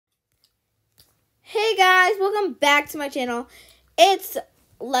Hey guys, welcome back to my channel. It's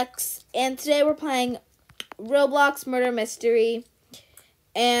Lex, and today we're playing Roblox Murder Mystery.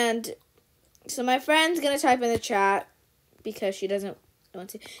 And so my friend's gonna type in the chat because she doesn't want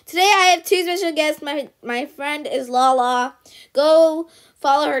to. Today I have two special guests. My friend is Lala. Go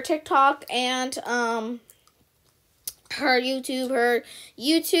follow her TikTok and her YouTube. Her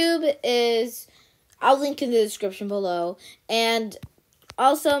YouTube is, I'll link in the description below. And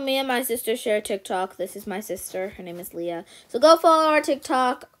also, me and my sister share TikTok. This is my sister. Her name is Leah. So go follow our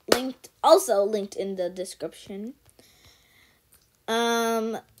TikTok. Also linked in the description.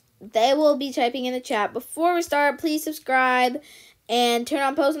 They will be typing in the chat. Before we start, please subscribe and turn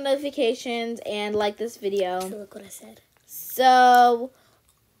on post notifications and like this video. So look what I said. So,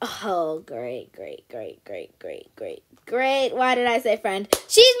 oh, great. Why did I say friend?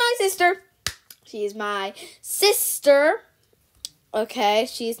 She's my sister. She's my sister. Okay,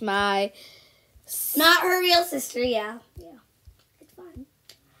 she's my... Not her real sister, yeah. It's fine.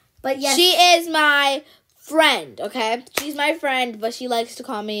 But yes. She is my friend, okay? She's my friend, but she likes to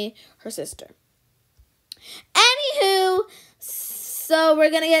call me her sister. Anywho, so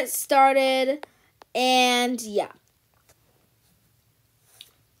we're gonna get started, and yeah.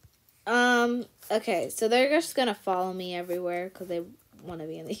 Okay, so they're just gonna follow me everywhere because they want to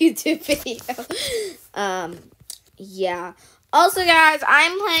be in the YouTube video. Yeah. Also, guys,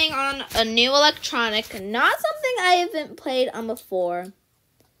 I'm playing on a new electronic, not something I haven't played on before.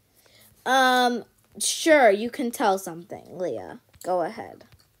 Sure, you can tell something, Leah. Go ahead.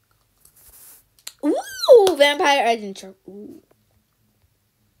 Ooh, Vampire Adventure. Ooh.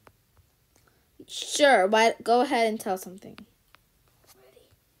 Sure, but go ahead and tell something. Ready?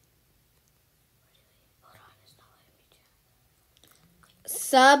 Hold on, it's not letting me do.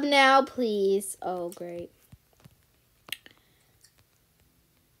 Sub now, please. Oh, great.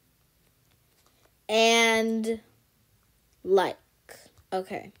 And like.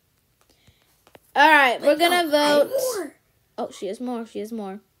 Okay. All right, we're going to vote. Oh, she has more. She has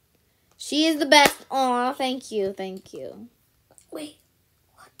more. She is the best. Aw, thank you. Thank you. Wait.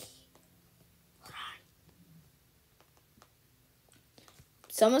 Lucky. Hold on.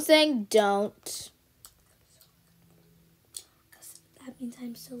 Someone's saying don't. That means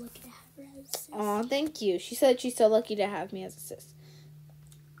I'm so lucky to have her as a sis. Aw, thank you. She said she's so lucky to have me as a sis.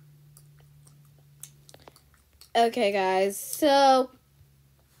 Okay, guys. So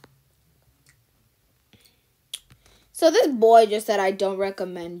this boy just said, I don't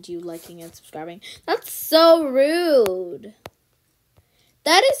recommend you liking and subscribing. That's so rude.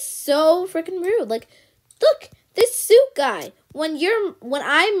 That is so freaking rude. Like, look, this suit guy. When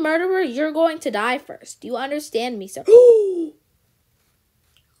I'm murderer, you're going to die first. You understand me, sir?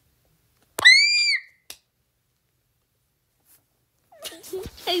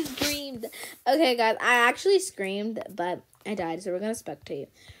 I screamed. Okay, guys, I actually screamed, but I died, so we're going to spectate.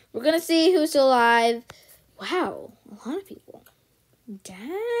 We're going to see who's still alive. Wow, a lot of people.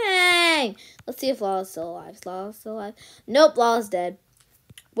 Dang. Let's see if Lala's still alive. Is Lala still alive? Nope, Lala's dead.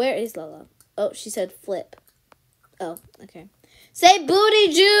 Where is Lala? Oh, she said flip. Oh, okay. Say booty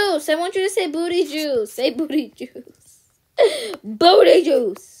juice. I want you to say booty juice. Say booty juice. Booty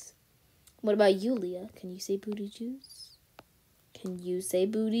juice. What about you, Leah? Can you say booty juice? Can you say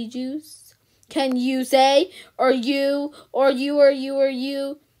booty juice? Can you say, or you, or you, or you, or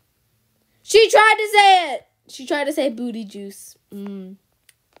you? She tried to say it. She tried to say booty juice. Boot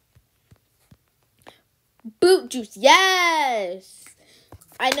juice. Yes.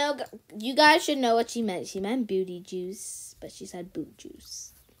 I know you guys should know what she meant. She meant booty juice, but she said boot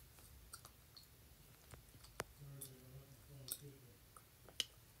juice.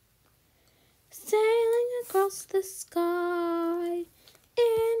 Sailing across the sky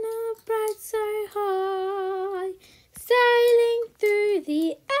in a bright so high, sailing through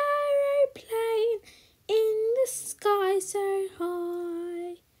the aeroplane in the sky so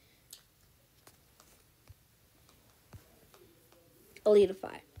high. Alita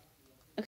 5.